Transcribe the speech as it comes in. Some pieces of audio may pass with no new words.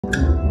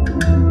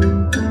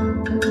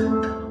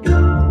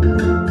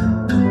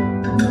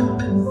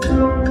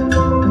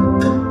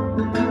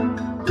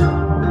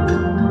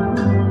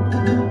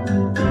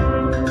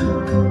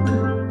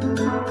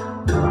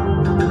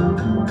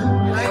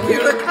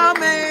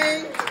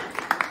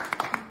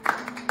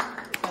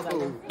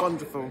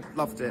Wonderful,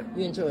 loved it.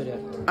 You enjoyed it?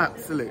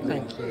 Absolutely.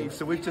 Thank you.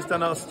 So we've just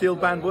done our steel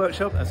band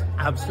workshop. That's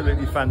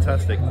absolutely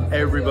fantastic.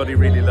 Everybody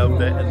really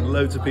loved it, and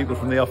loads of people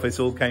from the office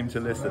all came to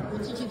listen.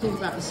 What did you think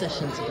about the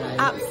session today?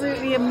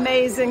 Absolutely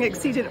amazing,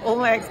 exceeded all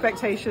my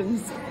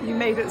expectations. You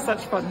made it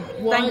such fun.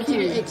 Why Thank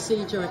you. did it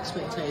exceed your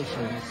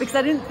expectations? Because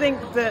I didn't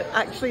think that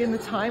actually in the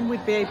time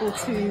we'd be able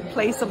to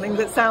play something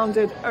that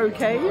sounded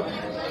okay,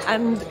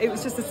 and it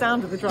was just the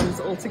sound of the drums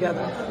all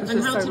together. It was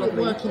and just how so did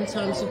lovely. it work in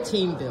terms of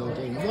team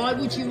building? Why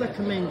would you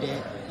recommend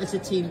it as a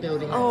team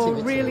building Oh,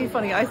 activity? really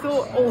funny. I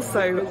thought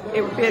also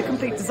it would be a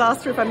complete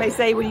disaster, if I may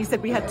say, when you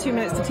said we had 2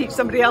 minutes to teach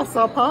somebody else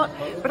our part,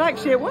 but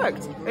actually it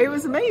worked. It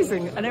was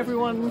amazing, and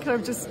everyone kind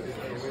of just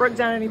broke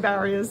down any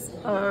barriers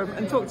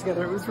and talked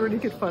together. It was really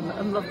good fun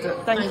and loved it.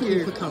 Thank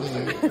you for coming.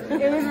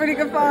 It was really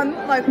good fun.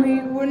 Like,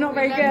 we were not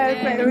very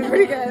good, but it was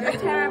really good. It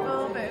was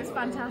terrible, but it was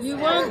fantastic. You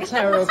weren't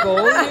terrible,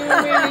 you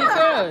were really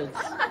good.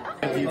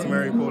 Thank you to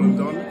Mary, Paul and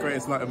Don.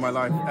 Greatest night of my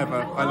life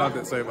ever. I loved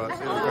it so much.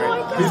 It was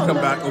great. Please come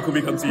back, or can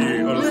we come to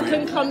you, honestly? You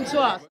can come to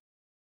us.